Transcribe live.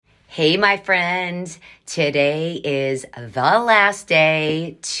Hey, my friend. Today is the last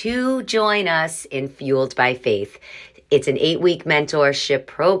day to join us in Fueled by Faith. It's an 8-week mentorship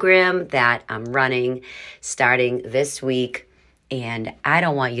program that I'm running starting this week, and I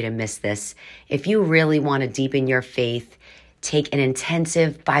don't want you to miss this. If you really want to deepen your faith, take an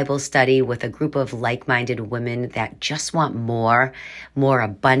intensive Bible study with a group of like-minded women that just want more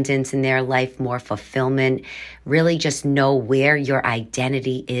abundance in their life, more fulfillment, really just know where your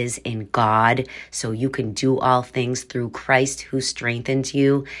identity is in God so you can do all things through Christ who strengthens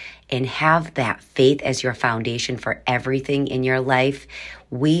you, and have that faith as your foundation for everything in your life.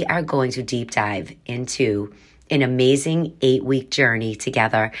 We are going to deep dive into an amazing 8-week journey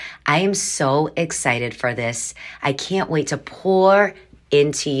together. I am so excited for this. I can't wait to pour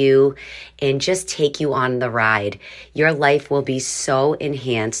into you and just take you on the ride. Your life will be so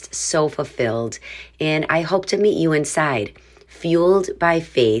enhanced, so fulfilled, and I hope to meet you inside. Fueled by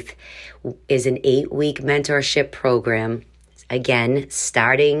Faith is an 8-week mentorship program. Again,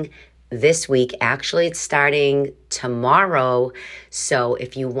 starting this week. Actually, it's starting tomorrow. So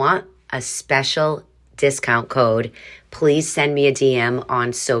if you want a special discount code, please send me a DM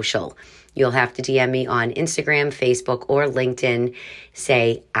on social. You'll have to DM me on Instagram, Facebook, or LinkedIn.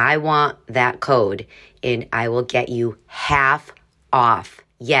 Say, I want that code, and I will get you half off.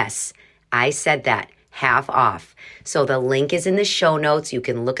 Yes, I said that, half off. So the link is in the show notes. You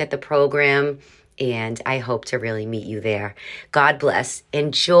can look at the program, and I hope to really meet you there. God bless.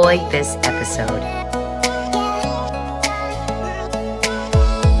 Enjoy this episode.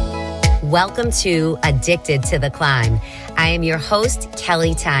 Welcome to Addicted to the Climb. I am your host,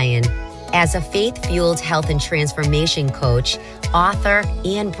 Kelly Tyan. As a faith-fueled health and transformation coach, author,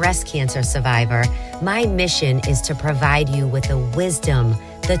 and breast cancer survivor, my mission is to provide you with the wisdom,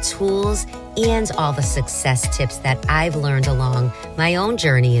 the tools, and all the success tips that I've learned along my own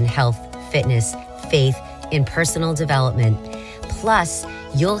journey in health, fitness, faith, and personal development. Plus,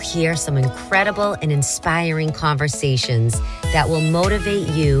 you'll hear some incredible and inspiring conversations that will motivate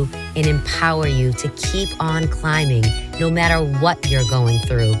you and empower you to keep on climbing no matter what you're going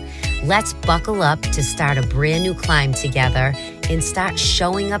through. Let's buckle up to start a brand new climb together and start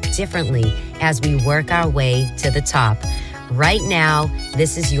showing up differently as we work our way to the top. Right now,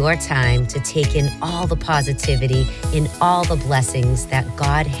 this is your time to take in all the positivity and all the blessings that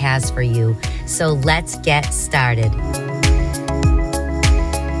God has for you. So let's get started.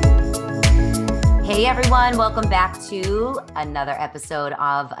 Hey everyone, welcome back to another episode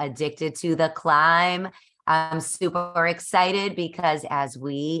of Addicted to the Climb. I'm super excited because as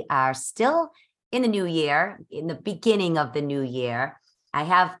we are still in the new year, in the beginning of the new year, I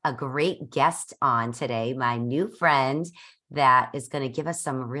have a great guest on today, my new friend that is going to give us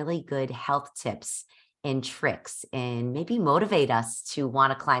some really good health tips and tricks and maybe motivate us to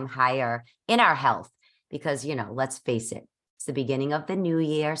want to climb higher in our health because, let's face it, it's the beginning of the new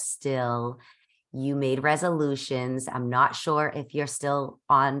year still. You made resolutions. I'm not sure if you're still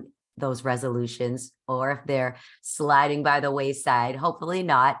on those resolutions or if they're sliding by the wayside. Hopefully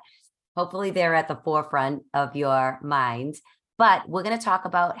not. Hopefully they're at the forefront of your mind. But we're going to talk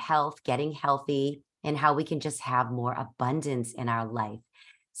about health, getting healthy, and how we can just have more abundance in our life.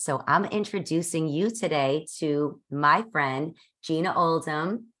 So I'm introducing you today to my friend, Jeana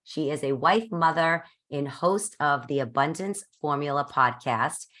Oldham. She is a wife, mother, and host of the Abundance Formula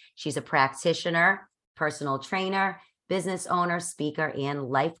podcast. She's a practitioner, personal trainer, business owner, speaker, and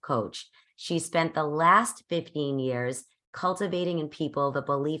life coach. She spent the last 15 years cultivating in people the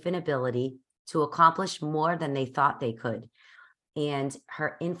belief and ability to accomplish more than they thought they could. And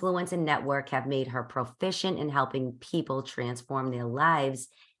her influence and network have made her proficient in helping people transform their lives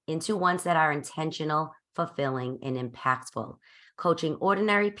into ones that are intentional, fulfilling, and impactful. Coaching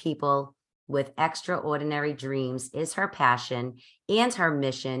ordinary people with extraordinary dreams is her passion, and her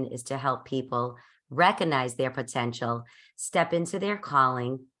mission is to help people recognize their potential, step into their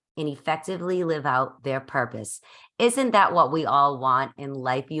calling, and effectively live out their purpose. Isn't that what we all want in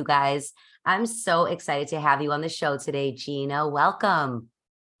life, you guys? I'm so excited to have you on the show today, Jeana. Welcome.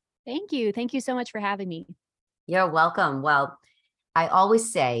 Thank you. Thank you so much for having me. You're welcome. Well, I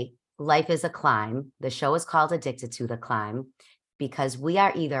always say life is a climb. The show is called Addicted to the Climb because we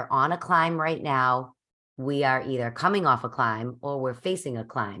are either on a climb right now, we are either coming off a climb, or we're facing a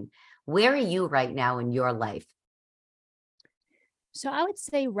climb. Where are you right now in your life? So I would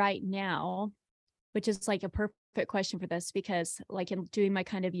say right now, which is like a perfect question for this, because like in doing my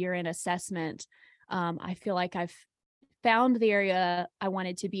kind of year-end assessment, I feel like I've found the area I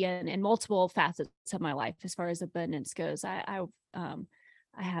wanted to be in multiple facets of my life as far as abundance goes. I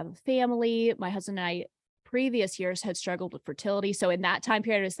have a family. My husband and I previous years had struggled with fertility. So in that time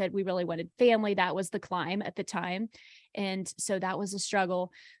period, I said we really wanted family. That was the climb at the time. And so that was a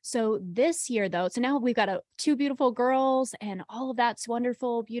struggle. So this year though, so now we've got two beautiful girls and all of that's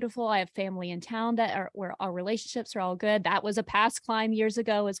wonderful, beautiful. I have family in town where our relationships are all good. That was a past climb years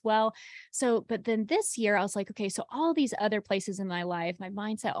ago as well. So, but then this year I was like, okay, so all these other places in my life, my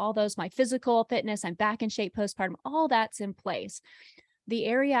mindset, all those, my physical fitness, I'm back in shape postpartum, all that's in place. The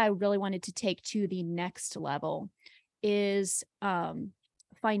area I really wanted to take to the next level is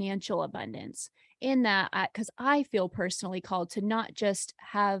financial abundance. In that, because I feel personally called to not just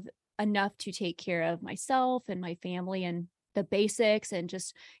have enough to take care of myself and my family and the basics and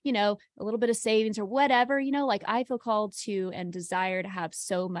just, a little bit of savings or whatever, like I feel called to and desire to have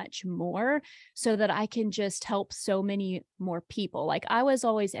so much more so that I can just help so many more people. Like I was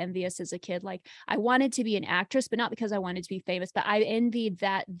always envious as a kid. Like I wanted to be an actress, but not because I wanted to be famous, but I envied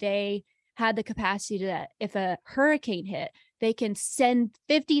that they had the capacity to, if a hurricane hit, they can send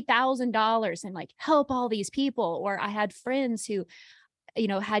 $50,000 and like help all these people. Or I had friends who,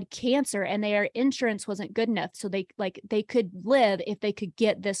 had cancer and their insurance wasn't good enough. So they could live if they could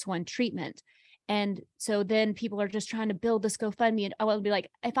get this one treatment. And so then people are just trying to build this GoFundMe. And I will be like,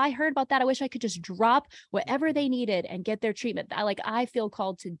 if I heard about that, I wish I could just drop whatever they needed and get their treatment. I feel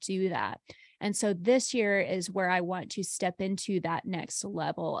called to do that. And so this year is where I want to step into that next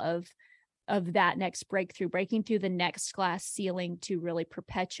level of that next breakthrough, breaking through the next glass ceiling to really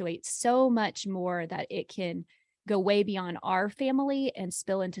perpetuate so much more that it can go way beyond our family and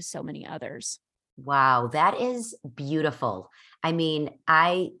spill into so many others. Wow, that is beautiful. I mean,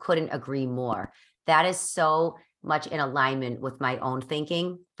 I couldn't agree more. That is so much in alignment with my own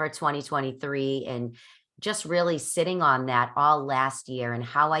thinking for 2023 and just really sitting on that all last year and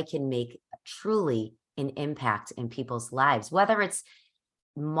how I can make truly an impact in people's lives, whether it's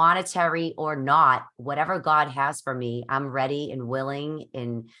monetary or not, whatever God has for me, I'm ready and willing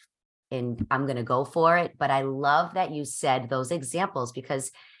and I'm going to go for it. But I love that you said those examples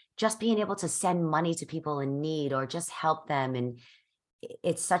because just being able to send money to people in need or just help them. And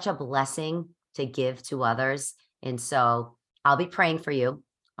it's such a blessing to give to others. And so I'll be praying for you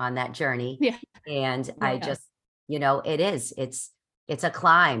on that journey. Yeah. And Yeah. I just, it's a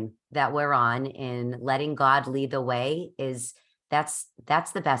climb that we're on, and letting God lead the way that's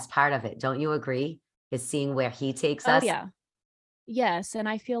the best part of it. Don't you agree? Is seeing where he takes us. Yeah. Yes. And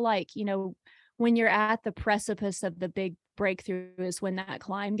I feel like, when you're at the precipice of the big breakthrough is when that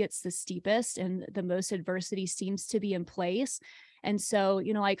climb gets the steepest and the most adversity seems to be in place. And so,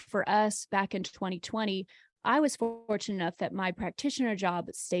 like for us back in 2020, I was fortunate enough that my practitioner job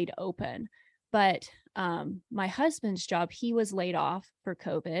stayed open, but my husband's job, he was laid off for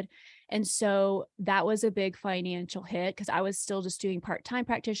COVID. And so that was a big financial hit because I was still just doing part-time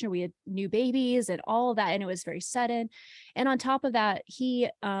practitioner. We had new babies and all of that, and it was very sudden. And on top of that, he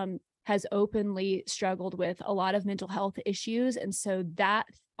has openly struggled with a lot of mental health issues. And so that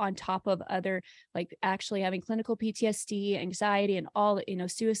on top of other, like actually having clinical PTSD, anxiety, and all,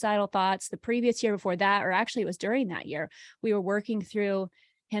 suicidal thoughts the previous year before that, or actually it was during that year, we were working through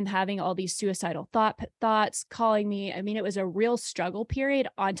him having all these suicidal thoughts, calling me. I mean, it was a real struggle period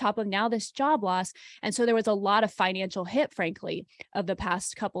on top of now this job loss. And so there was a lot of financial hit, frankly, of the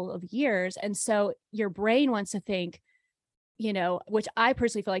past couple of years. And so your brain wants to think, which I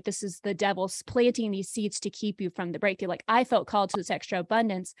personally feel like this is the devil planting these seeds to keep you from the breakthrough. Like I felt called to this extra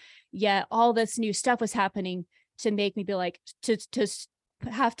abundance, yet all this new stuff was happening to make me be like, to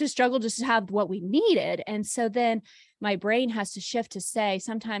have to struggle just to have what we needed. And so then my brain has to shift to say,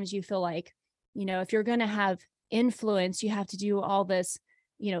 sometimes you feel like, if you're going to have influence, you have to do all this,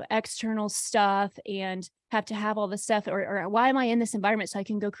 external stuff and have to have all this stuff, or why am I in this environment so I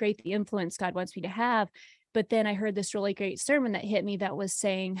can go create the influence God wants me to have? But then I heard this really great sermon that hit me that was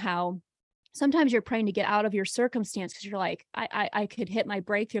saying how sometimes you're praying to get out of your circumstance because you're like, I could hit my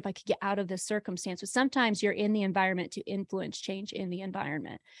breakthrough if I could get out of this circumstance. But sometimes you're in the environment to influence change in the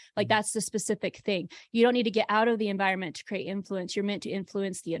environment. Like that's the specific thing. You don't need to get out of the environment to create influence. You're meant to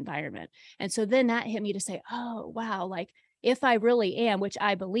influence the environment. And so then that hit me to say, oh, wow, like if I really am, which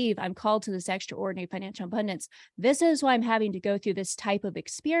I believe I'm called to this extraordinary financial abundance, this is why I'm having to go through this type of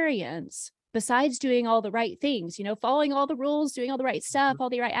experience. Besides doing all the right things, following all the rules, doing all the right stuff, all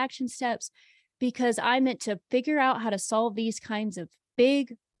the right action steps, because I meant to figure out how to solve these kinds of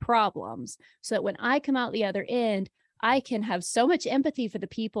big problems so that when I come out the other end, I can have so much empathy for the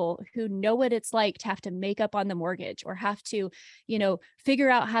people who know what it's like to have to make up on the mortgage or have to, figure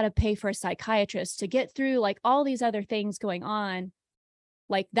out how to pay for a psychiatrist to get through like all these other things going on.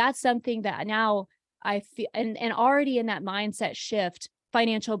 Like that's something that now I feel and already in that mindset shift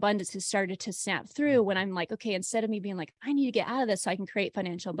financial abundance has started to snap through when I'm like, okay, instead of me being like, I need to get out of this so I can create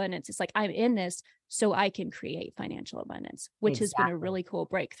financial abundance, it's like, I'm in this so I can create financial abundance, which has been a Exactly. really cool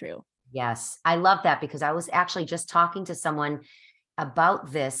breakthrough. Yes. I love that because I was actually just talking to someone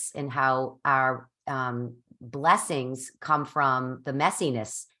about this and how our blessings come from the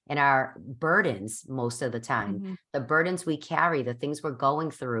messiness and our burdens most of the time. Mm-hmm. The burdens we carry, the things we're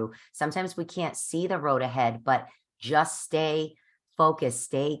going through. Sometimes we can't see the road ahead, but just stay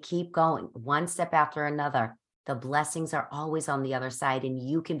focused, keep going one step after another. The blessings are always on the other side, and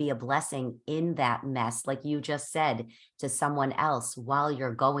you can be a blessing in that mess, like you just said, to someone else while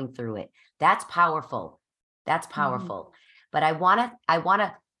you're going through it. That's powerful. That's Mm-hmm. powerful. But I want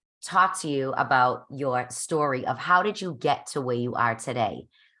to talk to you about your story of how did you get to where you are today?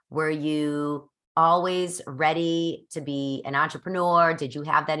 Were you always ready to be an entrepreneur? Did you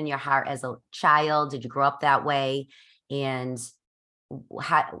have that in your heart as a child? Did you grow up that way? And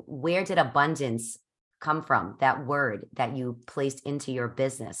where did abundance come from, that word that you placed into your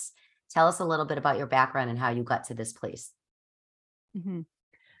business? Tell us a little bit about your background and how you got to this place. Mm-hmm.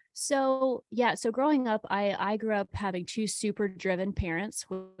 So yeah, so growing up, I grew up having two super driven parents,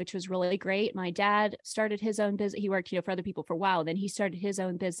 which was really great. My dad started his own business. He worked, for other people for a while. Then he started his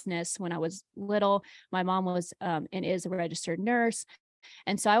own business when I was little. My mom was and is a registered nurse.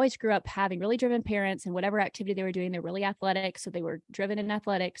 And so I always grew up having really driven parents, and whatever activity they were doing, they're really athletic. So they were driven in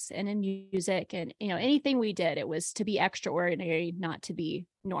athletics and in music, and anything we did, it was to be extraordinary, not to be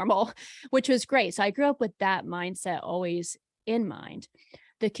normal, which was great. So I grew up with that mindset always in mind.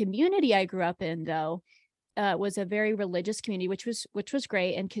 The community I grew up in, though, was a very religious community, which was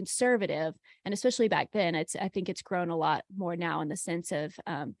great and conservative, and especially back then, I think it's grown a lot more now in the sense of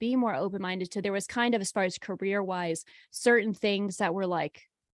being more open minded to. There was kind of, as far as career wise, certain things that were like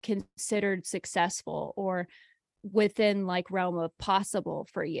considered successful or within like realm of possible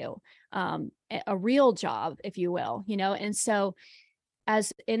for you, a real job, if you will, and so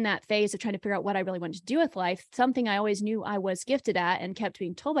as in that phase of trying to figure out what I really wanted to do with life, something I always knew I was gifted at and kept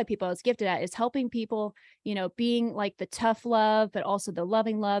being told by people I was gifted at is helping people, being like the tough love, but also the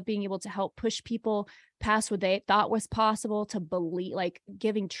loving love, being able to help push people past what they thought was possible, to believe, like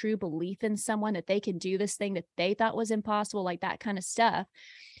giving true belief in someone that they can do this thing that they thought was impossible, like that kind of stuff.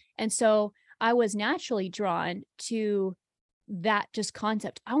 And so I was naturally drawn to that just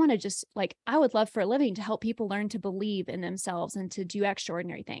concept. I want to just like, I would love for a living to help people learn to believe in themselves and to do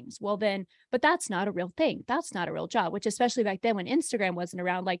extraordinary things. Well, then, but that's not a real thing. That's not a real job, which especially back then when Instagram wasn't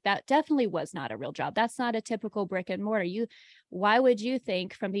around, like that definitely was not a real job. That's not a typical brick and mortar. Why would you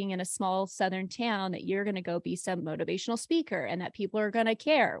think from being in a small Southern town that you're going to go be some motivational speaker and that people are going to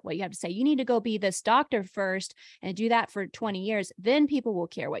care what you have to say? You need to go be this doctor first and do that for 20 years. Then people will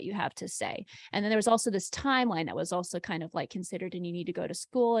care what you have to say. And then there was also this timeline that was also kind of like considered, and you need to go to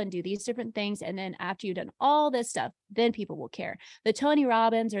school and do these different things. And then after you've done all this stuff, then people will care. The Tony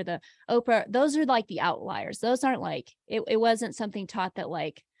Robbins or the Oprah, those are like the outliers. Those aren't like, it wasn't something taught that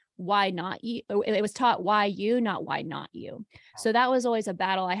like, why not you? It was taught why you, not why not you. So that was always a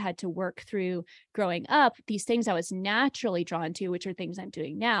battle I had to work through growing up. These things I was naturally drawn to, which are things I'm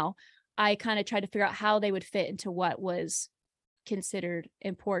doing now, I kind of tried to figure out how they would fit into what was considered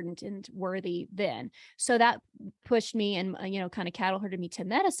important and worthy then. So that pushed me and, kind of cattle herded me to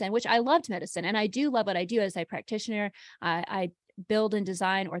medicine, which I loved medicine. And I do love what I do as a practitioner. I build and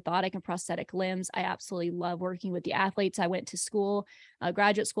design orthotic and prosthetic limbs. I absolutely love working with the athletes. I went to school,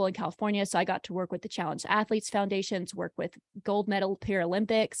 graduate school in California. So I got to work with the Challenged Athletes Foundations, work with gold medal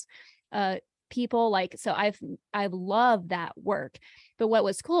Paralympics, people like, so I've loved that work. But what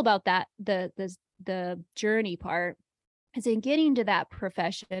was cool about that, the journey part, is in getting to that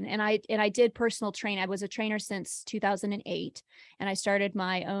profession. And I did personal training. I was a trainer since 2008, and I started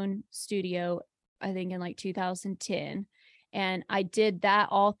my own studio, I think in like 2010. And I did that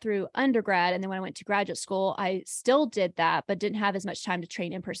all through undergrad. And then when I went to graduate school, I still did that, but didn't have as much time to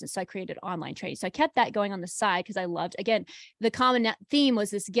train in person. So I created online training. So I kept that going on the side because I loved, again, the common theme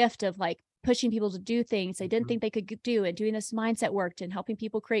was this gift of like pushing people to do things they didn't think they could do, and doing this mindset work and helping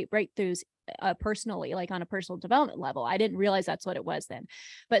people create breakthroughs personally, like on a personal development level. I didn't realize that's what it was then.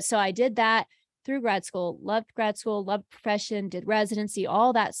 But so I did that through grad school, loved profession, did residency,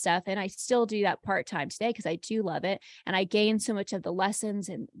 all that stuff. And I still do that part-time today because I do love it. And I gained so much of the lessons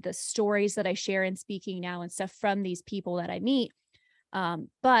and the stories that I share in speaking now and stuff from these people that I meet.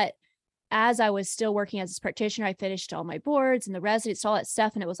 But as I was still working as a practitioner, I finished all my boards and the residence, all that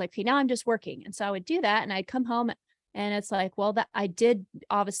stuff. And it was like, okay, now I'm just working. And so I would do that. And I'd come home and it's like, well, that I did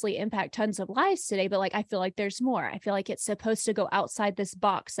obviously impact tons of lives today, but like, I feel like there's more. I feel like it's supposed to go outside this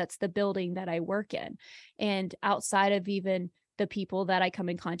box. That's the building that I work in, and outside of even the people that I come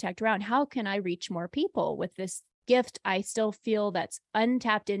in contact around? How can I reach more people with this gift I still feel that's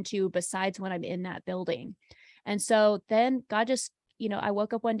untapped into besides when I'm in that building? And so then God just, I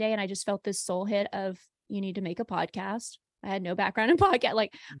woke up one day and I just felt this soul hit of, you need to make a podcast. I had no background in podcast.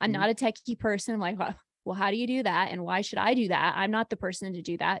 Like, I'm not a techie person. I'm like, well, how do you do that? And why should I do that? I'm not the person to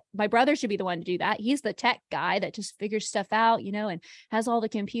do that. My brother should be the one to do that. He's the tech guy that just figures stuff out, and has all the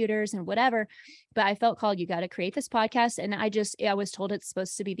computers and whatever. But I felt called, you got to create this podcast. And I was told it's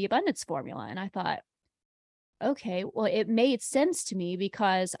supposed to be the abundance formula. And I thought, okay, well, it made sense to me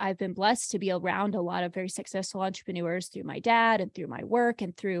because I've been blessed to be around a lot of very successful entrepreneurs through my dad and through my work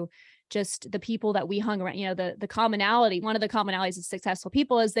and through just the people that we hung around. The commonality, one of the commonalities of successful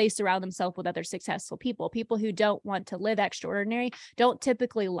people is they surround themselves with other successful people. People who don't want to live extraordinary don't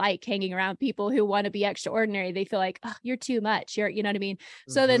typically like hanging around people who want to be extraordinary. They feel like, oh, you're too much. You know what I mean?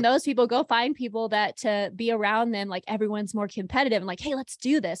 So then those people go find people that to be around them, like everyone's more competitive and like, hey, let's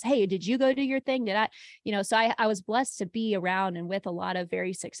do this. Hey, did you go do your thing? Did I, so I was blessed to be around and with a lot of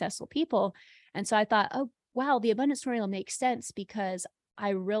very successful people. And so I thought, oh, wow, the abundance formula makes sense because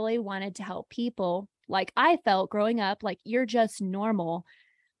I really wanted to help people like I felt growing up, like you're just normal,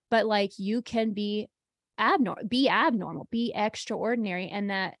 but like you can be abnormal, be extraordinary, and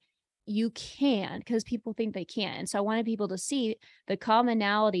that you can, because people think they can't. And so I wanted people to see the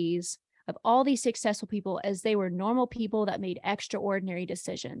commonalities of all these successful people as they were normal people that made extraordinary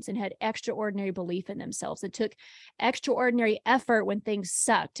decisions and had extraordinary belief in themselves and took extraordinary effort when things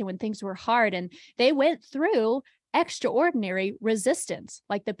sucked and when things were hard. And they went through extraordinary resistance.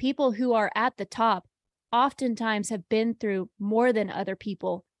 Like the people who are at the top oftentimes have been through more than other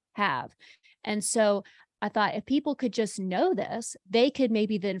people have. And so I thought if people could just know this, they could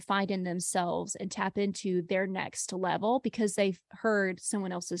maybe then find in themselves and tap into their next level because they've heard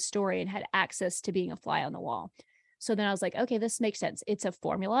someone else's story and had access to being a fly on the wall. So then I was like, okay, this makes sense. It's a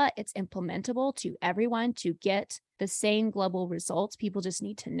formula. It's implementable to everyone to get the same global results. People just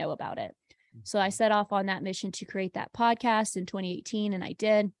need to know about it. So I set off on that mission to create that podcast in 2018, and I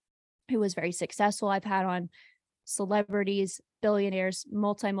did. It was very successful. I've had on celebrities, billionaires,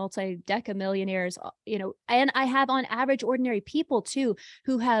 multi-deca millionaires, and I have on average ordinary people too,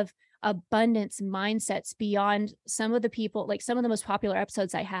 who have abundance mindsets beyond some of the people. Like some of the most popular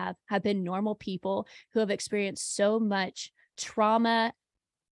episodes I have been normal people who have experienced so much trauma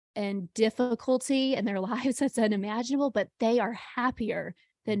and difficulty in their lives that's unimaginable, but they are happier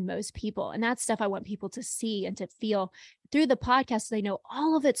than most people. And that's stuff I want people to see and to feel through the podcast. So they know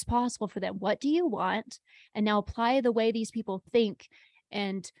all of it's possible for them. What do you want? And now apply the way these people think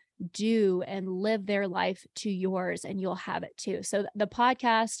and do and live their life to yours, and you'll have it too. So the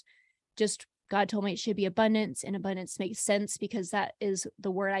podcast, just God told me it should be abundance, and abundance makes sense because that is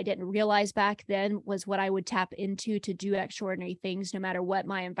the word I didn't realize back then was what I would tap into to do extraordinary things no matter what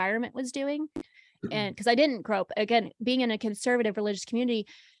my environment was doing. And because I didn't grow up, again, being in a conservative religious community,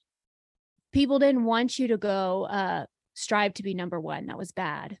 people didn't want you to go strive to be number one. That was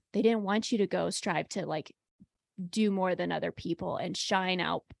bad. They didn't want you to go strive to like do more than other people and shine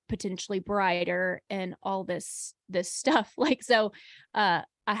out potentially brighter and all this stuff. Like, so I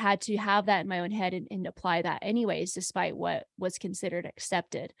had to have that in my own head and apply that anyways, despite what was considered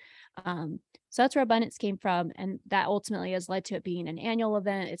accepted. So that's where abundance came from. And that ultimately has led to it being an annual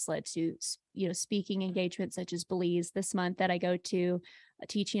event. It's led to, speaking engagements such as Belize this month that I go to,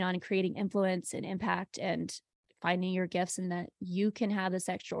 teaching on creating influence and impact and finding your gifts, and that you can have this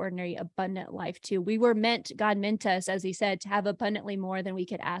extraordinary, abundant life too. God meant us, as he said, to have abundantly more than we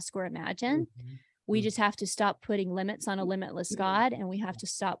could ask or imagine. We just have to stop putting limits on a limitless God, and we have to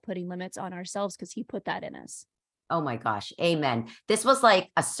stop putting limits on ourselves because he put that in us. Oh my gosh. Amen. This was like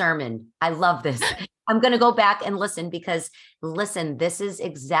a sermon. I love this. I'm going to go back and listen because listen, this is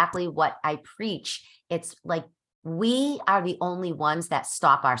exactly what I preach. It's like we are the only ones that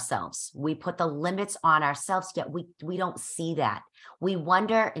stop ourselves. We put the limits on ourselves, yet we don't see that. We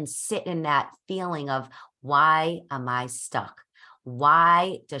wonder and sit in that feeling of, why am I stuck?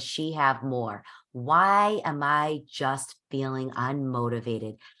 Why does she have more? Why am I just feeling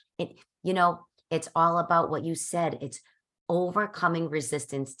unmotivated? It's all about what you said. It's overcoming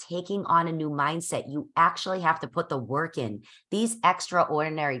resistance, taking on a new mindset. You actually have to put the work in. These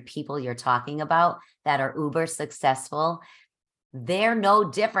extraordinary people you're talking about that are uber successful, they're no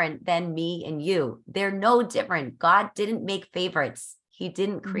different than me and you. They're no different. God didn't make favorites. He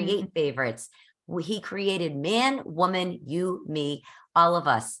didn't create favorites. He created man, woman, you, me, all of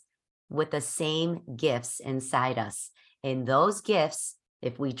us with the same gifts inside us. And those gifts,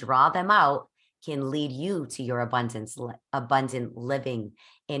 if we draw them out, can lead you to your abundant living.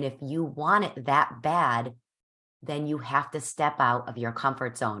 And if you want it that bad, then you have to step out of your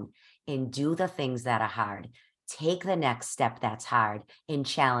comfort zone and do the things that are hard. Take the next step that's hard and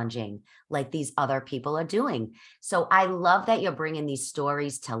challenging, like these other people are doing. So I love that you're bringing these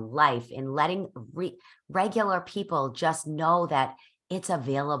stories to life and letting regular people just know that it's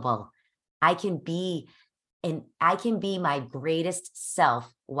available. I can be my greatest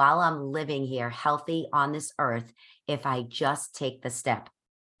self while I'm living here healthy on this earth if I just take the step.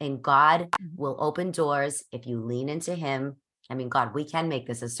 And God will open doors if you lean into him. I mean, God, we can make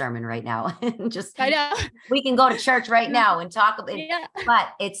this a sermon right now. Just I know. we can go to church right now and talk about it. Yeah. But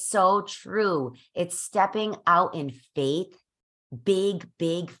it's so true. It's stepping out in faith, big,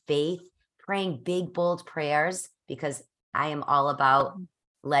 big faith, praying big, bold prayers, because I am all about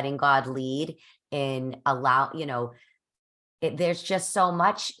letting God lead and allow, there's just so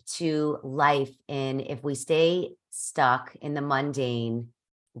much to life. And if we stay stuck in the mundane,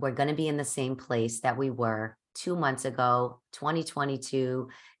 we're going to be in the same place that we were 2 months ago, 2022,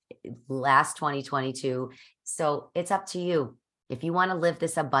 last 2022. So it's up to you. If you want to live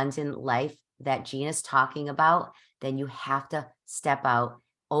this abundant life that Jeana's talking about, then you have to step out,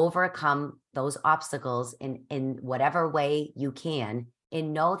 overcome those obstacles in whatever way you can,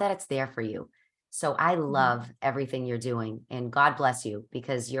 and know that it's there for you. So I love everything you're doing, and God bless you,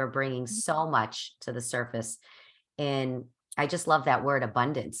 because you're bringing so much to the surface. And I just love that word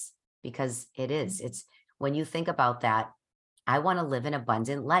abundance, because it is. It's when you think about that, I want to live an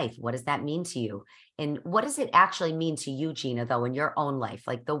abundant life. What does that mean to you? And what does it actually mean to you, Jeana, though, in your own life?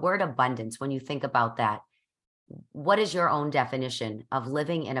 Like the word abundance, when you think about that, what is your own definition of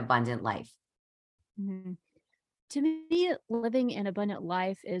living an abundant life? Mm-hmm. To me, living an abundant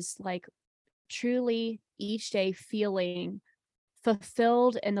life is like truly each day feeling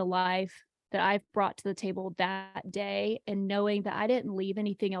fulfilled in the life that I've brought to the table that day, and knowing that I didn't leave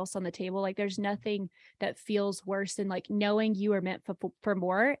anything else on the table. Like there's nothing that feels worse than like knowing you were meant for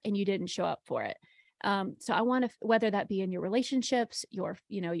more and you didn't show up for it. So I want to, whether that be in your relationships, your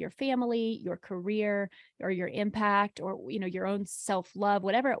family, your career, or your impact, or, your own self-love,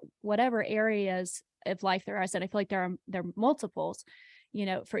 whatever areas of life there are. And I feel like there are multiples,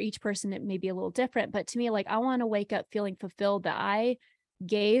 for each person, it may be a little different, but to me, like I want to wake up feeling fulfilled that I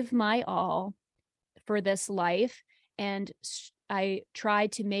gave my all for this life, and I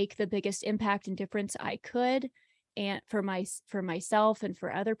tried to make the biggest impact and difference I could, and for myself and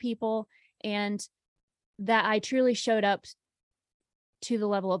for other people, and that I truly showed up to the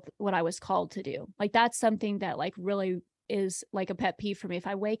level of what I was called to do. Like that's something that like really is like a pet peeve for me. If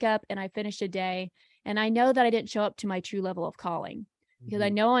I wake up and I finish a day and I know that I didn't show up to my true level of calling, because I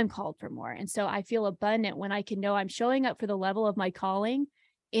know I'm called for more. And so I feel abundant when I can know I'm showing up for the level of my calling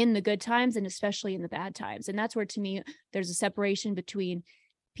in the good times and especially in the bad times. And that's where, to me, there's a separation between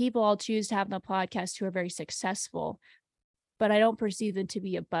people I'll choose to have on the podcast who are very successful, but I don't perceive them to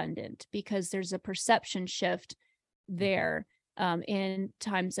be abundant, because there's a perception shift there in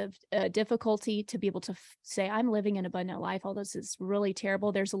times of difficulty, to be able to say, I'm living an abundant life. All this is really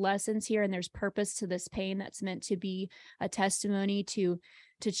terrible. There's lessons here and there's purpose to this pain that's meant to be a testimony to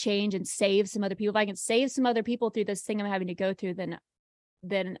change and save some other people. If I can save some other people through this thing I'm having to go through,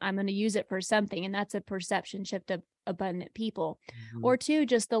 then I'm going to use it for something. And that's a perception shift of abundant people. Or two,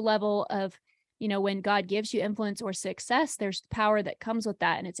 just the level of, when God gives you influence or success, there's power that comes with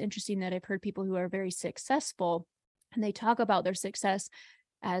that. And it's interesting that I've heard people who are very successful, and they talk about their success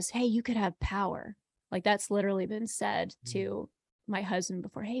as, hey, you could have power. Like that's literally been said to my husband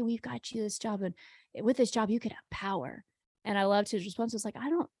before. Hey, we've got you this job, and with this job, you could have power. And I loved his response. Was like, I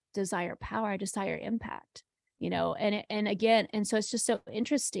don't desire power. I desire impact, and so it's just so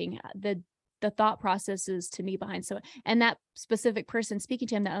interesting. The thought processes to me behind. So, and that specific person speaking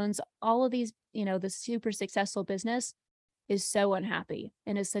to him that owns all of these, the super successful business, is so unhappy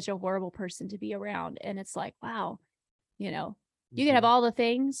and is such a horrible person to be around. And it's like, wow, you can have all the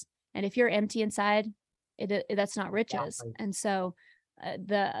things, and if you're empty inside, that's not riches. Exactly. And so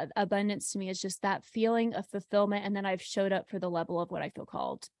the abundance to me is just that feeling of fulfillment. And then I've showed up for the level of what I feel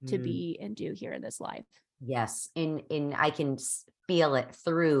called to be and do here in this life. Yes. And I can feel it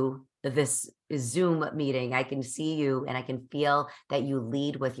through this Zoom meeting. I can see you and I can feel that you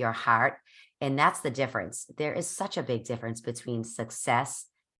lead with your heart. And that's the difference. There is such a big difference between success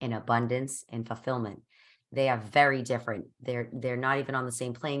and abundance and fulfillment. They are very different. They're not even on the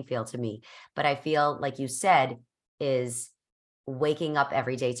same playing field to me. But I feel, like you said, is waking up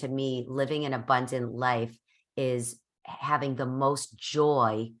every day, to me, living an abundant life is having the most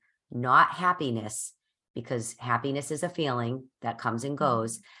joy, not happiness, because happiness is a feeling that comes and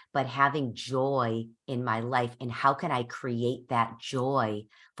goes, but having joy in my life, and how can I create that joy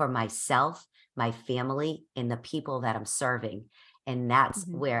for myself, my family, and the people that I'm serving. And that's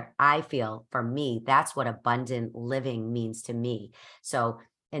Mhm. where I feel, for me, that's what abundant living means to me. So,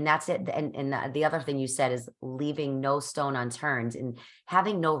 and that's it. And the other thing you said is leaving no stone unturned and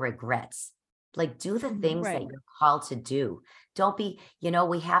having no regrets. Like, do the things that Right. you're called to do. Don't be,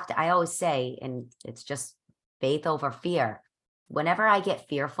 we have to, I always say, and it's just faith over fear. Whenever I get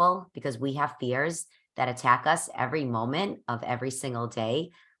fearful, because we have fears that attack us every moment of every single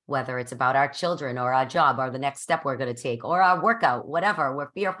day, whether it's about our children or our job or the next step we're going to take or our workout, whatever,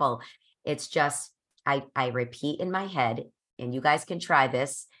 we're fearful. It's just, I repeat in my head, and you guys can try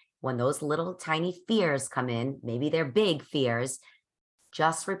this. When those little tiny fears come in, maybe they're big fears,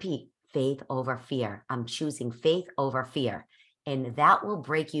 just repeat faith over fear. I'm choosing faith over fear. And that will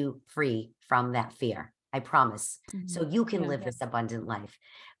break you free from that fear. I promise. So you can Yeah. live this abundant life.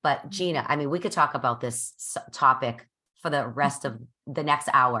 But Mhm. Jeana, I mean, we could talk about this topic for the rest of the next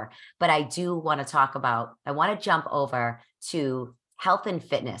hour, but I do want to talk about, I want to jump over to health and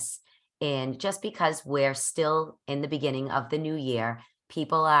fitness. And just because we're still in the beginning of the new year,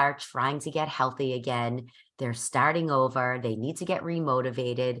 people are trying to get healthy again. They're starting over. They need to get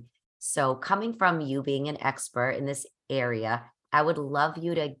remotivated. So coming from you being an expert in this area, I would love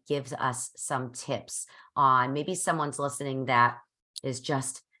you to give us some tips on, maybe someone's listening that is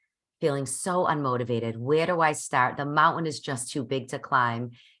just feeling so unmotivated. Where do I start? The mountain is just too big to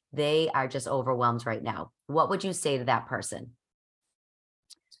climb. They are just overwhelmed right now. What would you say to that person?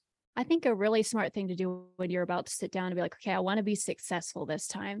 I think a really smart thing to do when you're about to sit down and be like, okay, I want to be successful this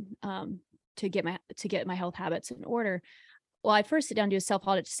time, to get my health habits in order. Well, I first sit down and do a self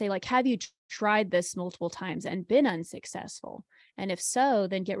audit to say, like, have you tried this multiple times and been unsuccessful? And if so,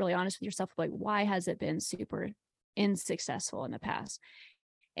 then get really honest with yourself, like, why has it been super unsuccessful in the past?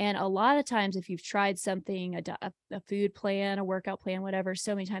 And a lot of times, if you've tried something, a food plan, a workout plan, whatever,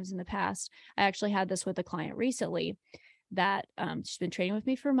 so many times in the past, I actually had this with a client recently that she's been training with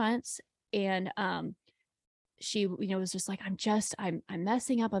me for months. And she, was just like, I'm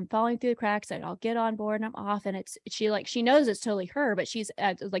messing up. I'm falling through the cracks. And I'll get on board and I'm off. And she knows it's totally her, but she's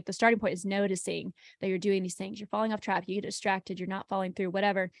at like the starting point is noticing that you're doing these things. You're falling off track. You get distracted. You're not following through,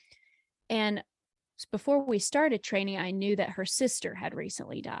 whatever. And before we started training, I knew that her sister had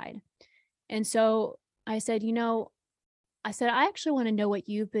recently died. And so I said, I actually want to know what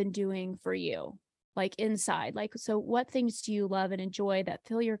you've been doing for you, like inside. Like, so what things do you love and enjoy that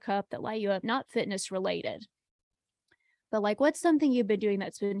fill your cup, that light you up, not fitness related, but like, what's something you've been doing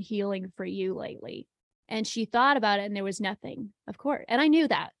that's been healing for you lately? And she thought about it and there was nothing, of course. And I knew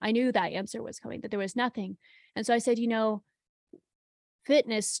that answer was coming, that there was nothing. And so I said,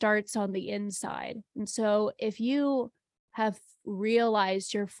 fitness starts on the inside. And so if you have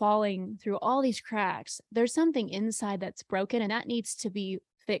realized you're falling through all these cracks, there's something inside that's broken and that needs to be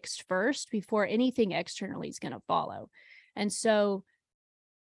fixed first before anything externally is going to follow. And so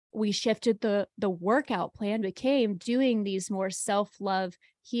we shifted the workout plan, became doing these more self-love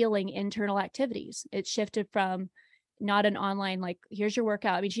healing internal activities. It shifted from not an online, like, here's your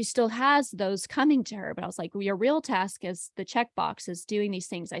workout. I mean, she still has those coming to her, but I was like, well, your real task is the checkbox is doing these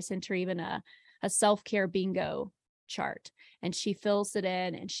things. I sent her even a self-care bingo chart, and she fills it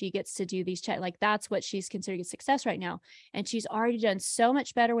in and she gets to do these like, that's what she's considering a success right now. And she's already done so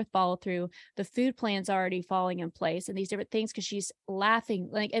much better with follow through. The food plan's already falling in place and these different things, because she's laughing,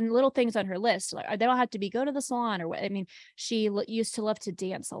 like, and little things on her list, like they don't have to be go to the salon or what. I mean, she used to love to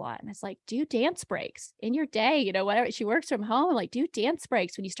dance a lot, and it's like, do dance breaks in your day, whatever. She works from home, like, do dance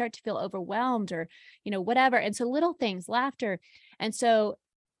breaks when you start to feel overwhelmed or whatever. And so little things, laughter. And so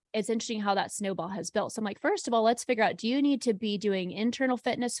it's interesting how that snowball has built. So I'm like, first of all, let's figure out, do you need to be doing internal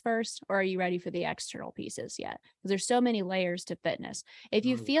fitness first, or are you ready for the external pieces yet? Because there's so many layers to fitness. If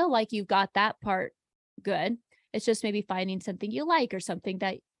you feel like you've got that part good, it's just maybe finding something you like or something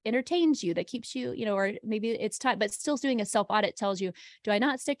that entertains you, that keeps you, or maybe it's time, but still doing a self audit tells you, do I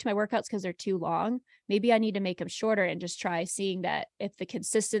not stick to my workouts because they're too long? Maybe I need to make them shorter, and just try seeing that if the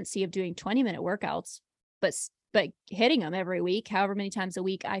consistency of doing 20-minute workouts, but hitting them every week, however many times a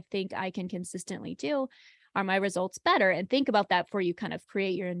week I think I can consistently do, are my results better? And think about that before you kind of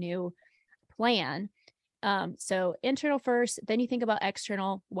create your new plan. So internal first, then you think about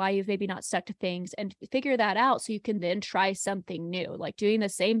external, why you've maybe not stuck to things, and figure that out so you can then try something new. Like doing the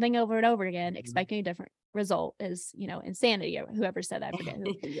same thing over and over again, expecting a different result is, insanity, or whoever said that, I forget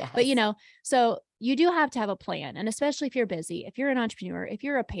who. But Yes. so you do have to have a plan. And especially if you're busy, if you're an entrepreneur, if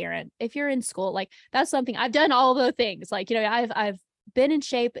you're a parent, if you're in school, like that's something I've done all the things. Like, I've been in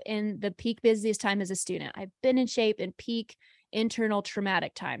shape in the peak busiest time as a student. I've been in shape in peak internal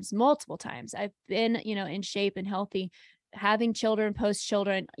traumatic times, multiple times. I've been, in shape and healthy, having children, post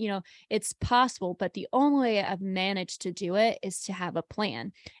children, it's possible, but the only way I've managed to do it is to have a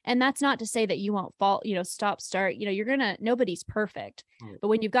plan. And that's not to say that you won't fall, stop, start, nobody's perfect, but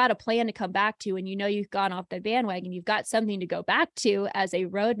when you've got a plan to come back to, and you've gone off the bandwagon, you've got something to go back to as a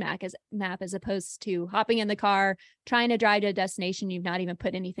roadmap, as opposed to hopping in the car, trying to drive to a destination. You've not even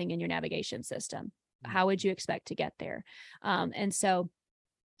put anything in your navigation system. How would you expect to get there? And so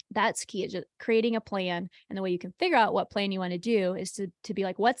that's key, is just creating a plan. And the way you can figure out what plan you want to do is to be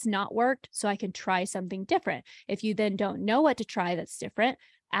like, what's not worked, so I can try something different. If you then don't know what to try that's different,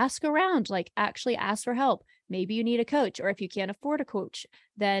 ask around, like actually ask for help. Maybe you need a coach, or if you can't afford a coach,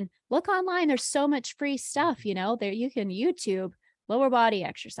 then look online. There's so much free stuff, there you can YouTube lower body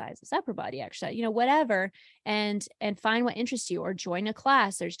exercises, upper body exercise, whatever, and find what interests you, or join a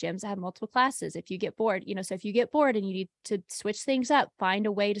class. There's gyms that have multiple classes. If you get bored, so if you get bored and you need to switch things up, find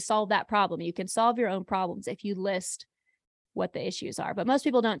a way to solve that problem. You can solve your own problems if you list what the issues are, but most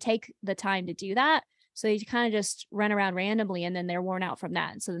people don't take the time to do that. So they kind of just run around randomly, and then they're worn out from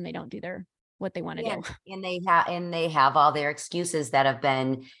that. And so then they don't do what they want to do. And they have all their excuses that have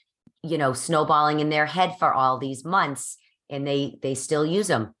been, snowballing in their head for all these months. And they still use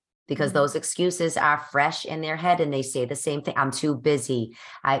them because those excuses are fresh in their head, and they say the same thing. I'm too busy.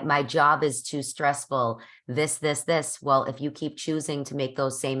 My job is too stressful. This. Well, if you keep choosing to make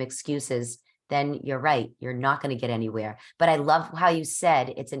those same excuses, then you're right. You're not going to get anywhere. But I love how you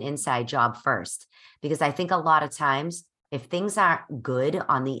said it's an inside job first, because I think a lot of times if things aren't good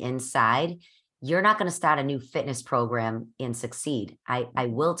on the inside, you're not going to start a new fitness program and succeed. I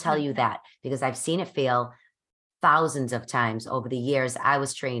will tell you that, because I've seen it fail thousands of times over the years I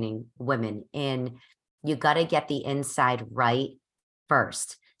was training women, and you got to get the inside right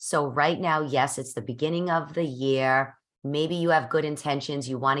first. So right now, yes, it's the beginning of the year. Maybe you have good intentions.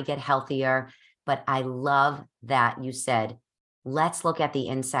 You want to get healthier, but I love that you said, let's look at the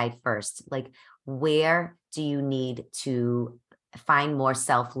inside first. Like, where do you need to find more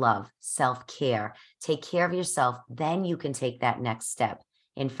self-love, self-care, take care of yourself? Then you can take that next step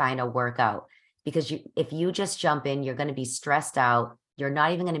and find a workout. Because if you just jump in, you're going to be stressed out. You're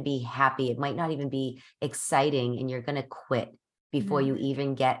not even going to be happy. It might not even be exciting, and you're going to quit before you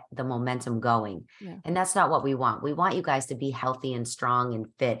even get the momentum going. Yeah. And that's not what we want. We want you guys to be healthy and strong and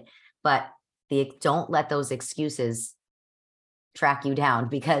fit, but don't let those excuses track you down,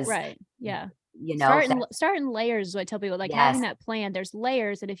 because start in layers is what I tell people, like having that plan. There's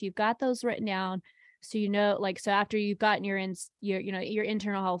layers, and if you've got those written down, so so after you've gotten your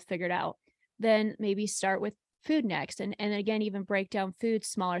internal health figured out, then maybe start with food next. And again, even break down food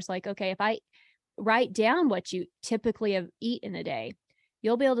smaller. So like, okay, if I write down what you typically eat in a day,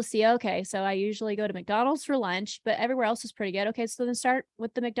 you'll be able to see, okay, so I usually go to McDonald's for lunch, but everywhere else is pretty good. Okay, so then start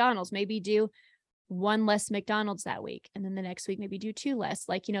with the McDonald's, maybe do one less McDonald's that week. And then the next week, maybe do two less,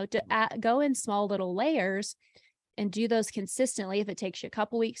 go in small little layers and do those consistently. If it takes you a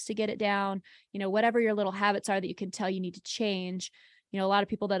couple weeks to get it down, whatever your little habits are that you can tell you need to change. A lot of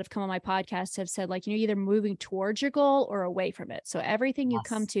people that have come on my podcast have said, like, either moving towards your goal or away from it. So everything you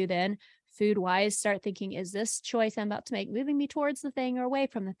come to then food wise, start thinking, is this choice I'm about to make moving me towards the thing or away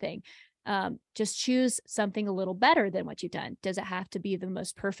from the thing? Just choose something a little better than what you've done. Does it have to be the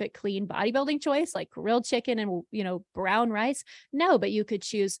most perfect, clean bodybuilding choice, like grilled chicken and, brown rice? No, but you could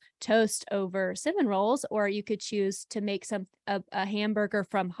choose toast over cinnamon rolls, or you could choose to make a hamburger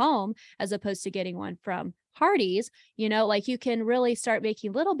from home as opposed to getting one from Hardee's. You can really start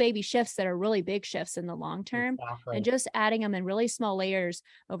making little baby shifts that are really big shifts in the long term. Exactly. And just adding them in really small layers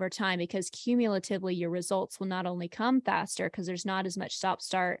over time, because cumulatively your results will not only come faster because there's not as much stop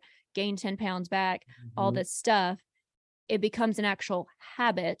start, gain 10 pounds back, all this stuff. It becomes an actual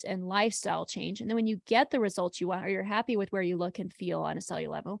habit and lifestyle change. And then when you get the results you want, or you're happy with where you look and feel on a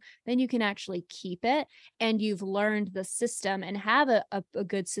cellular level, then you can actually keep it. And you've learned the system and have a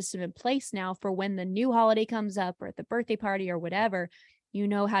good system in place now for when the new holiday comes up, or at the birthday party or whatever, you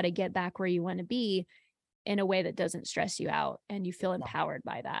know how to get back where you want to be in a way that doesn't stress you out, and you feel empowered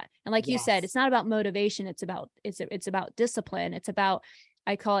by that. And like you said, it's not about motivation. It's about discipline. It's about,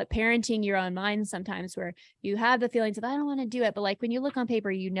 I call it parenting your own mind sometimes, where you have the feelings of, I don't want to do it. But like when you look on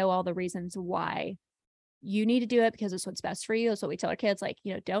paper, all the reasons why you need to do it, because it's what's best for you. That's what we tell our kids, like,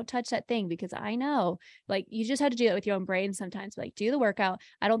 don't touch that thing, because I know, like, you just have to do it with your own brain sometimes. Like, do the workout.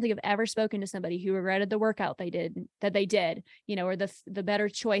 I don't think I've ever spoken to somebody who regretted the workout they did, or the better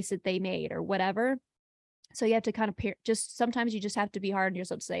choice that they made or whatever. So you have to kind of sometimes you just have to be hard on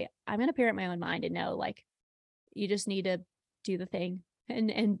yourself to say, I'm going to parent my own mind and know, like, you just need to do the thing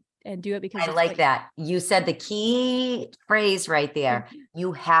and do it because I it's like that. You said the key phrase right there.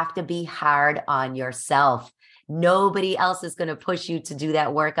 You have to be hard on yourself. Nobody else is going to push you to do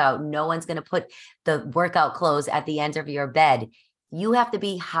that workout. No one's going to put the workout clothes at the end of your bed. You have to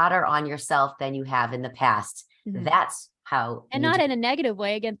be harder on yourself than you have in the past. Mhm. That's how And you not do. in a negative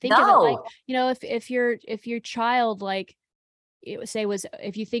way. Again, think of it like, No, if your child, like,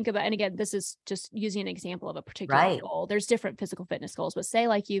 if you think about, and again, this is just using an example of a particular right. goal. There's different physical fitness goals, but say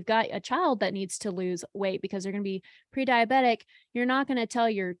like you've got a child that needs to lose weight because they're going to be pre-diabetic. You're not going to tell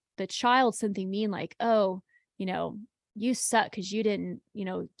the child something mean like, oh, you suck because you didn't,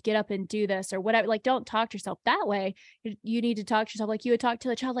 get up and do this or whatever. Like, don't talk to yourself that way. You need to talk to yourself like you would talk to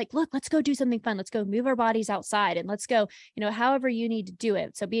a child, like, look, let's go do something fun. Let's go move our bodies outside and let's go, however you need to do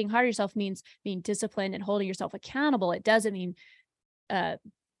it. So being hard on yourself means being disciplined and holding yourself accountable. It doesn't mean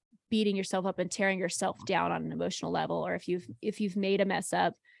beating yourself up and tearing yourself down on an emotional level. Or if you've made a mess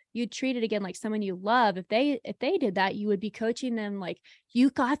up, you treat it again like someone you love. If they did that, you would be coaching them like, you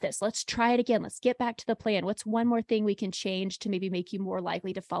got this. Let's try it again. Let's get back to the plan. What's one more thing we can change to maybe make you more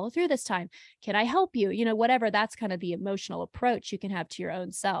likely to follow through this time? Can I help you? Whatever. That's kind of the emotional approach you can have to your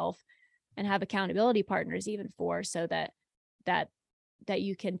own self, and have accountability partners even for, so that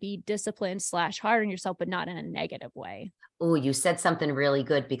you can be disciplined / hard on yourself, but not in a negative way. Oh, you said something really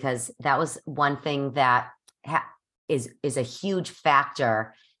good, because that was one thing that is a huge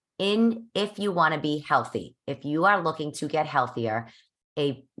factor in, if you want to be healthy, if you are looking to get healthier.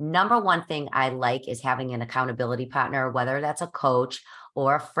 A number one thing I like is having an accountability partner, whether that's a coach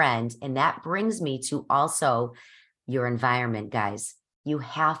or a friend. And that brings me to also your environment, guys. You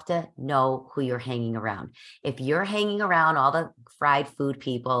have to know who you're hanging around. If you're hanging around all the fried food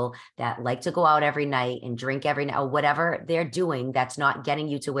people that like to go out every night and drink every night, or whatever they're doing that's not getting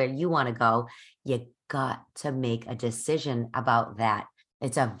you to where you want to go, you got to make a decision about that.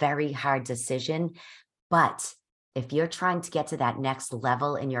 It's a very hard decision, but if you're trying to get to that next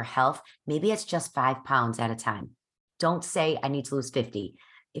level in your health, maybe it's just 5 pounds at a time. Don't say I need to lose 50.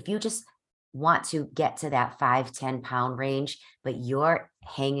 If you just want to get to that 5-10 pound range, but you're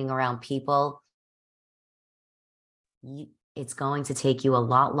hanging around people, it's going to take you a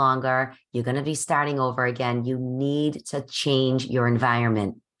lot longer. You're going to be starting over again. You need to change your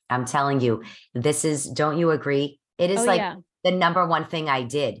environment. I'm telling you, don't you agree? It is Yeah. the number one thing I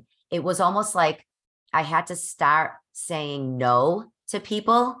did. It was almost like I had to start saying no to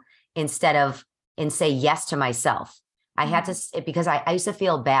people and say yes to myself. I had to, because I used to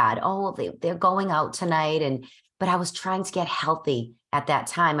feel bad. Oh, they're going out tonight. But I was trying to get healthy at that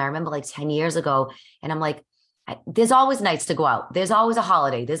time. I remember like 10 years ago, and I'm like, there's always nights to go out. There's always a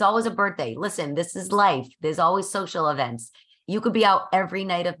holiday. There's always a birthday. Listen, this is life. There's always social events. You could be out every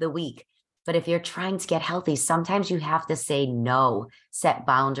night of the week. But if you're trying to get healthy, sometimes you have to say no, set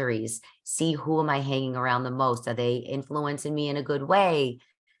boundaries, see who am I hanging around the most? Are they influencing me in a good way?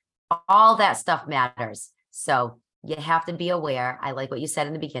 All that stuff matters. So you have to be aware. I like what you said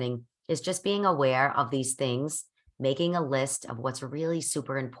in the beginning, is just being aware of these things, making a list of what's really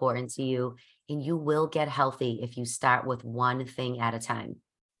super important to you, and you will get healthy if you start with one thing at a time.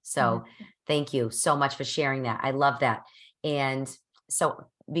 So thank you so much for sharing that. I love that. And so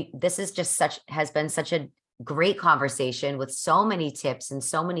this is has been such a great conversation with so many tips and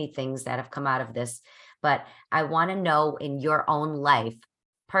so many things that have come out of this. But I want to know, in your own life,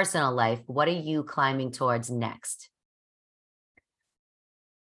 personal life, what are you climbing towards next?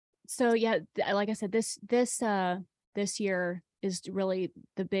 So yeah, like I said, this year is really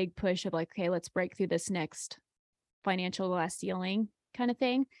the big push of like, okay, let's break through this next financial glass ceiling kind of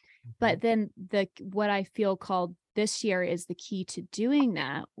thing. But then what I feel called this year is the key to doing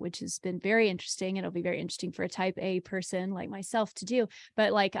that, which has been very interesting. It'll be very interesting for a type A person like myself to do.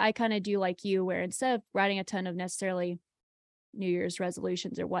 But like, I kind of do like you, where instead of writing a ton of necessarily New Year's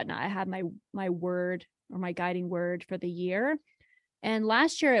resolutions or whatnot, I have my word, or my guiding word for the year. And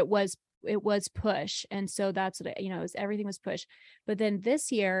last year it was push. And so that's what everything was push. But then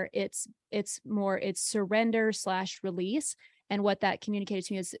this year it's surrender / release. And what that communicated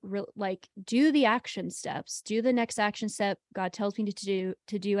to me is like, do the action steps, do the next action step God tells me to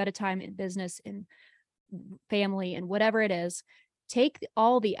do at a time, in business, in family, and whatever it is. Take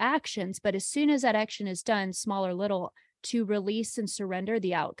all the actions, but as soon as that action is done, small or little, to release and surrender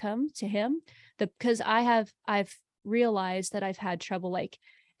the outcome to Him. Because I've realized that I've had trouble, like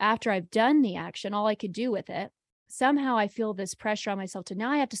after I've done the action, all I could do with it, somehow I feel this pressure on myself to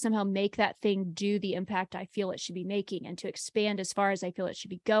now I have to somehow make that thing do the impact I feel it should be making, and to expand as far as I feel it should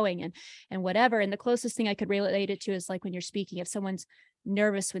be going, and whatever. And the closest thing I could relate it to is like when you're speaking, if someone's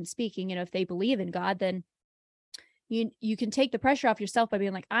nervous when speaking, if they believe in God, then you can take the pressure off yourself by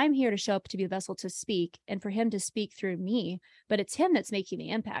being like, I'm here to show up to be a vessel to speak and for him to speak through me, but it's him that's making the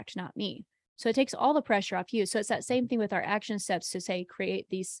impact, not me. So it takes all the pressure off you. So it's that same thing with our action steps to say, create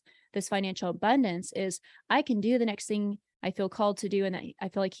this financial abundance is I can do the next thing I feel called to do and that I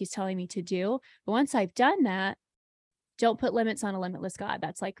feel like he's telling me to do. But once I've done that, don't put limits on a limitless God.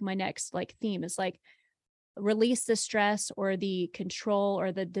 That's like my next like theme is like, release the stress or the control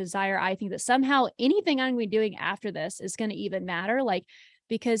or the desire. I think that somehow anything I'm going to be doing after this is going to even matter. Like,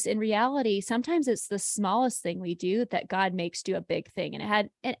 because in reality, sometimes it's the smallest thing we do that God makes do a big thing. And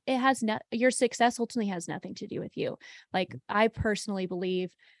it has not, your success ultimately has nothing to do with you. Like, I personally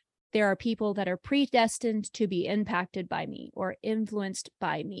believe there are people that are predestined to be impacted by me or influenced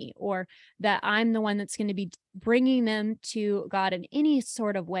by me, or that I'm the one that's going to be bringing them to God in any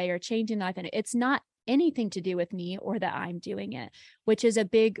sort of way or changing life. And it's not anything to do with me or that I'm doing it, which is a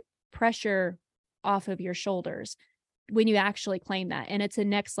big pressure off of your shoulders when you actually claim that. And it's a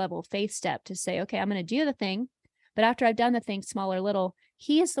next level faith step to say, okay, I'm going to do the thing, but after I've done the thing, small or little,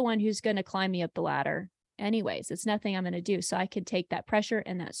 he is the one who's going to climb me up the ladder. Anyways, it's nothing I'm going to do. So I can take that pressure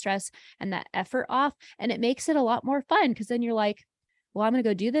and that stress and that effort off. And it makes it a lot more fun because then you're like, well, I'm going to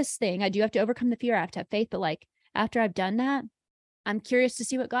go do this thing. I do have to overcome the fear. I have to have faith. But like, after I've done that, I'm curious to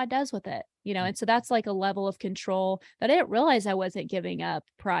see what God does with it, you know? And so that's like a level of control that I didn't realize I wasn't giving up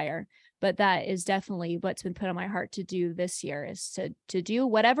prior, but that is definitely what's been put on my heart to do this year is to do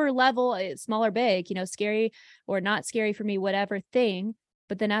whatever level, small or big, you know, scary or not scary for me, whatever thing.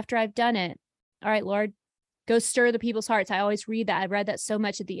 But then after I've done it, all right, Lord, go stir the people's hearts. I always read that. I read that so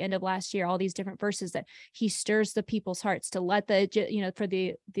much at the end of last year, all these different verses that he stirs the people's hearts to let for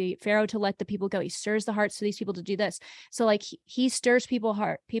the Pharaoh to let the people go. He stirs the hearts for these people to do this. So like he stirs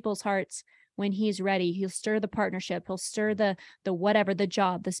people's hearts when he's ready. He'll stir the partnership. He'll stir the whatever, the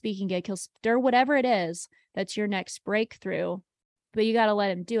job, the speaking gig. He'll stir whatever it is that's your next breakthrough. But you got to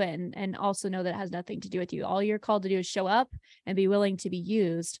let him do it and also know that it has nothing to do with you. All you're called to do is show up and be willing to be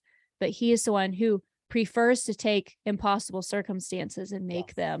used. But he is the one who prefers to take impossible circumstances and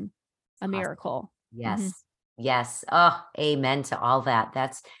make them a miracle. Yes. Mm-hmm. Yes. Oh, amen to all that.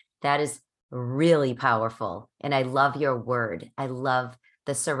 That is really powerful. And I love your word. I love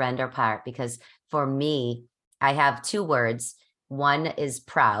the surrender part because for me, I have two words. One is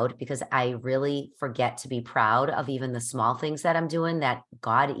proud because I really forget to be proud of even the small things that I'm doing, that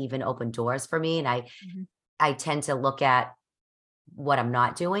God even opened doors for me. And I tend to look at what I'm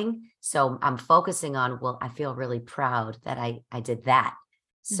not doing. So I'm focusing on, well, I feel really proud that I did that.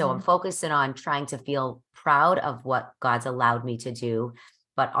 So I'm focusing on trying to feel proud of what God's allowed me to do.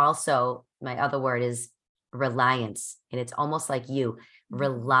 But also my other word is reliance. And it's almost like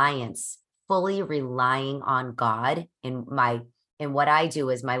reliance, fully relying on God. And what I do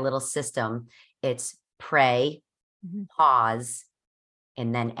is my little system. It's pray, pause,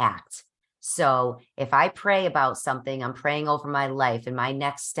 and then act. So if I pray about something, I'm praying over my life and my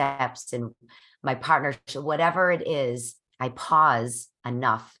next steps and my partnership, whatever it is, I pause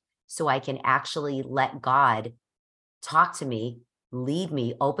enough so I can actually let God talk to me, lead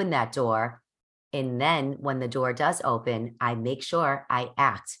me, open that door. And then when the door does open, I make sure I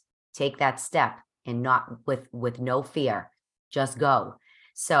act, take that step and not with no fear, just go.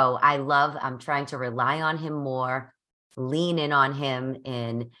 So I'm trying to rely on him more, lean in on him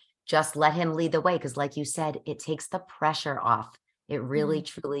and just let him lead the way. Because like you said, it takes the pressure off. It really,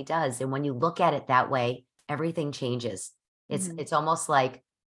 truly does. And when you look at it that way, everything changes. It's almost like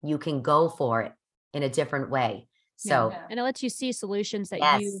you can go for it in a different way. So, and it lets you see solutions that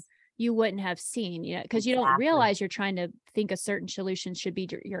yes, you wouldn't have seen, you know, because you don't realize you're trying to think a certain solution should be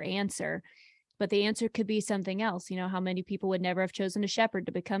your answer. But the answer could be something else. You know, how many people would never have chosen a shepherd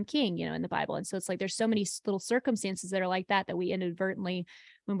to become king, you know, in the Bible. And so it's like, there's so many little circumstances that are like that we inadvertently,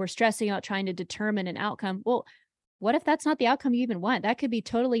 when we're stressing out, trying to determine an outcome. Well, what if that's not the outcome you even want? That could be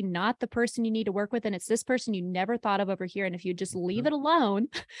totally not the person you need to work with. And it's this person you never thought of over here. And if you just leave it alone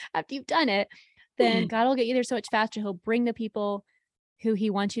after you've done it, then God will get you there so much faster. He'll bring the people who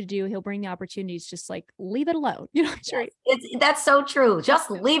he wants you to do. He'll bring the opportunities. Just like leave it alone. You know, I'm sure. That's so true. Just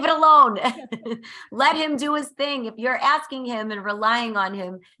leave it alone. Let him do his thing. If you're asking him and relying on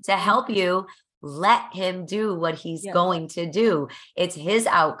him to help you, let him do what he's going to do. It's his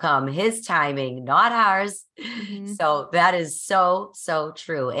outcome, his timing, not ours. So that is so, so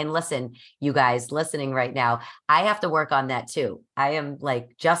true. And listen, you guys listening right now, I have to work on that too. I am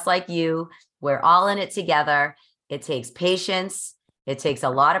just like you. We're all in it together. It takes patience. It takes a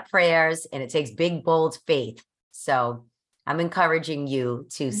lot of prayers and it takes big, bold faith. So I'm encouraging you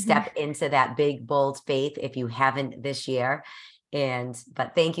to step into that big, bold faith if you haven't this year.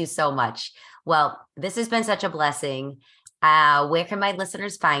 But thank you so much. Well, this has been such a blessing. Where can my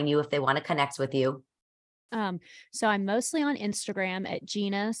listeners find you if they want to connect with you? So I'm mostly on Instagram at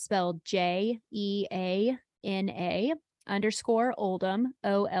Jeana, spelled Jeana _ Oldham,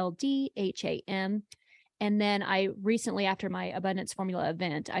 Oldham. And then I recently, after my Abundance Formula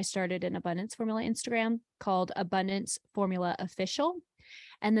event, I started an Abundance Formula Instagram called Abundance Formula Official.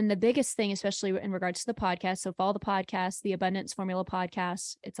 And then the biggest thing, especially in regards to the podcast, so follow the podcast, the Abundance Formula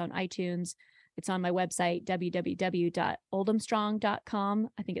Podcast. It's on iTunes. It's on my website, www.oldhamstrong.com.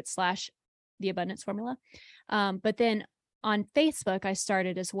 I think it's / the Abundance Formula. But then on Facebook, I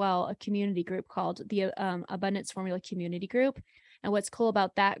started as well a community group called the Abundance Formula Community Group. And what's cool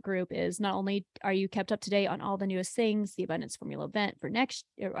about that group is not only are you kept up to date on all the newest things, the Abundance Formula event for next,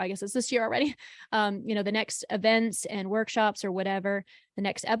 or I guess it's this year already, the next events and workshops or whatever, the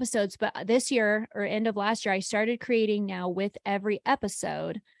next episodes. But this year or end of last year, I started creating now with every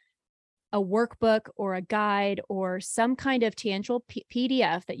episode a workbook or a guide or some kind of tangible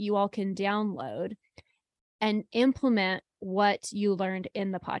PDF that you all can download and implement what you learned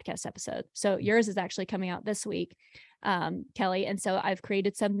in the podcast episode. So yours is actually coming out this week, Kelly. And so I've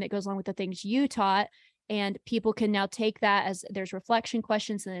created something that goes along with the things you taught, and people can now take that as there's reflection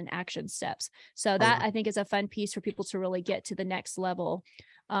questions and then action steps. So that I think is a fun piece for people to really get to the next level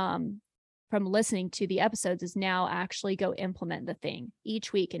from listening to the episodes, is now actually go implement the thing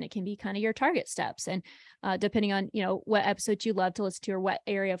each week. And it can be kind of your target steps. And depending on, what episodes you love to listen to or what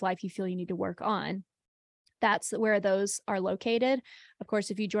area of life you feel you need to work on, that's where those are located. Of course,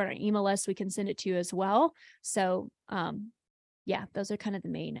 if you join our email list, we can send it to you as well. So, those are kind of the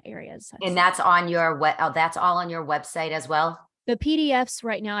main areas. And that's on your that's all on your website as well. The PDFs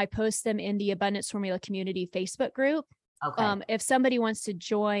right now, I post them in the Abundance Formula Community Facebook group. Okay. If somebody wants to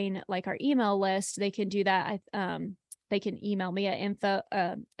join like our email list, they can do that. They can email me at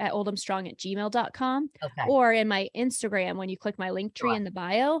info@oldhamstrong@gmail.com. Okay. Or in my Instagram, when you click my link tree in the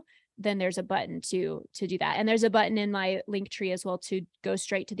bio, then there's a button to do that. And there's a button in my link tree as well to go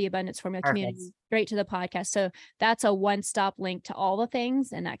straight to the Abundance Formula Community, straight to the podcast. So that's a one-stop link to all the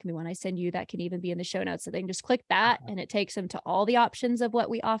things. And that can be when I send you, that can even be in the show notes. So they can just click that and it takes them to all the options of what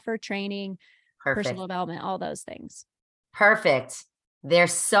we offer: training, personal development, all those things. Perfect.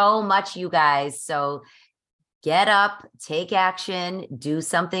 There's so much, you guys. So get up, take action, do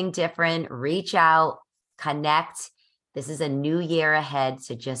something different, reach out, connect. This is a new year ahead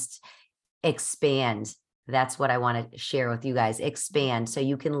to just expand. That's what I want to share with you guys. Expand so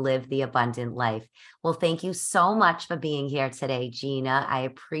you can live the abundant life. Well, thank you so much for being here today, Jeana. I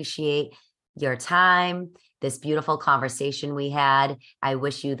appreciate your time, this beautiful conversation we had. I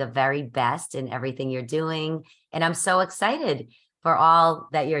wish you the very best in everything you're doing. And I'm so excited for all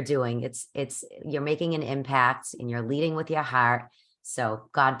that you're doing. You're making an impact and you're leading with your heart. So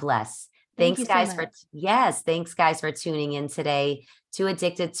God bless. Thanks guys for tuning in today to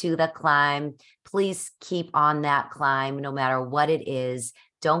Addicted to the Climb. Please keep on that climb, no matter what it is.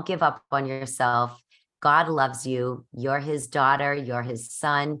 Don't give up on yourself. God loves you. You're his daughter, you're his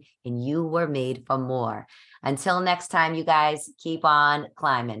son, and you were made for more. Until next time, you guys, keep on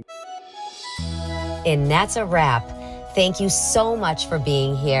climbing. And that's a wrap. Thank you so much for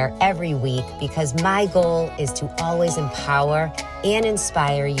being here every week, because my goal is to always empower and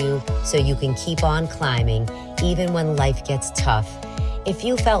inspire you so you can keep on climbing even when life gets tough. If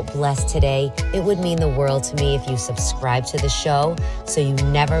you felt blessed today, it would mean the world to me if you subscribe to the show so you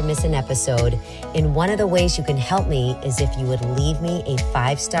never miss an episode. And one of the ways you can help me is if you would leave me a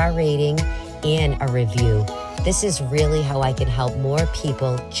 5-star rating and a review. This is really how I can help more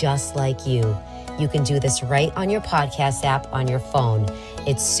people just like you. You can do this right on your podcast app on your phone.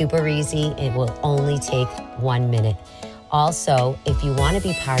 It's super easy. It will only take 1 minute. Also, if you want to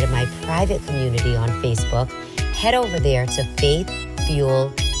be part of my private community on Facebook, head over there to Faith,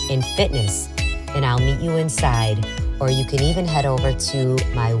 Fuel, and Fitness, and I'll meet you inside. Or you can even head over to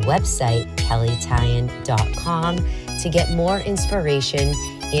my website, kellytyan.com, to get more inspiration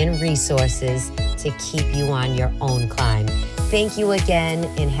and resources to keep you on your own climb. Thank you again,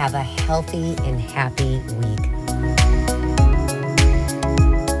 and have a healthy and happy week.